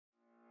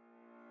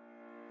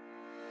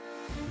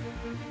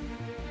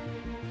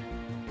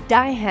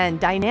Daihen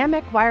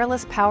Dynamic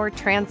Wireless Power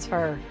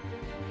Transfer.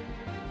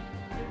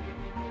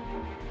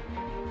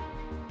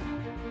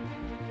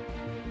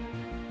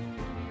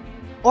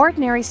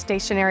 Ordinary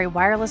stationary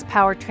wireless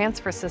power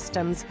transfer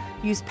systems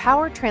use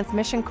power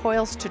transmission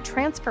coils to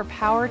transfer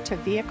power to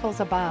vehicles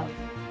above.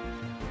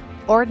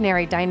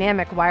 Ordinary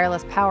dynamic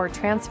wireless power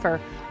transfer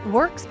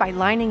works by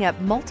lining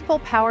up multiple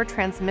power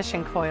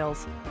transmission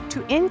coils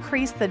to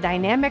increase the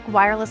dynamic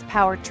wireless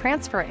power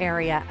transfer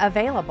area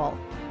available.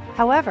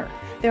 However,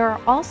 there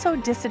are also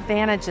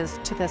disadvantages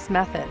to this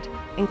method,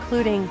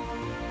 including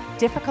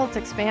difficult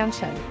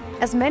expansion,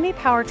 as many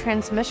power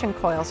transmission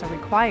coils are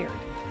required,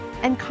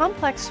 and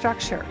complex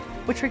structure,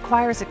 which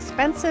requires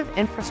expensive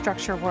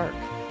infrastructure work.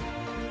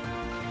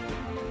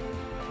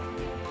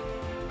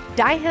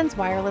 Daihen's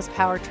wireless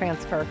power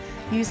transfer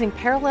using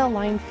parallel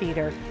line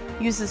feeder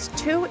uses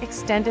two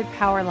extended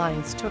power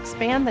lines to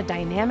expand the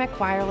dynamic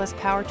wireless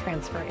power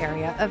transfer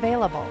area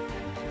available.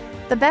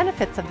 The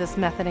benefits of this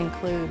method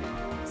include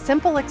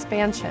simple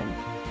expansion,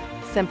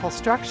 simple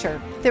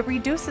structure that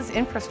reduces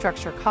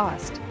infrastructure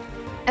cost,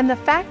 and the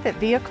fact that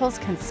vehicles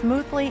can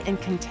smoothly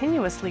and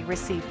continuously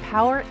receive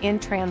power in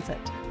transit.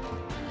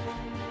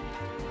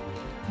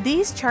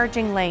 These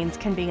charging lanes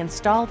can be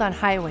installed on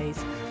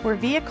highways where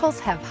vehicles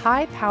have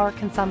high power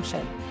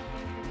consumption.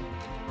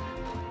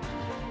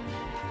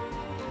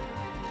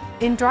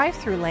 In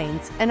drive-through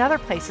lanes and other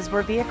places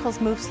where vehicles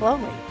move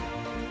slowly.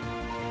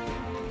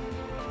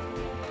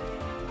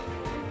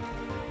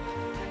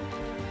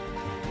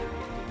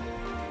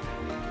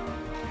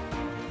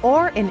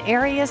 Or in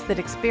areas that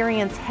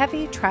experience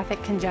heavy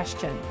traffic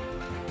congestion.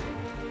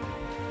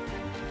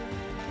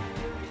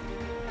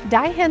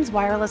 Daihen's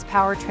wireless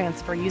power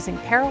transfer using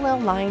parallel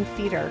line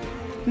feeder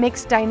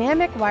makes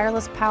dynamic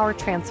wireless power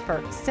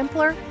transfer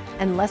simpler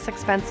and less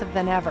expensive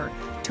than ever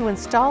to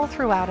install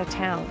throughout a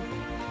town.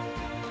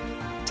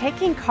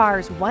 Taking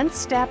cars one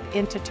step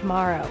into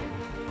tomorrow.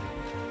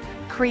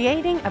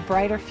 Creating a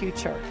brighter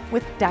future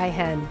with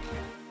Daihen.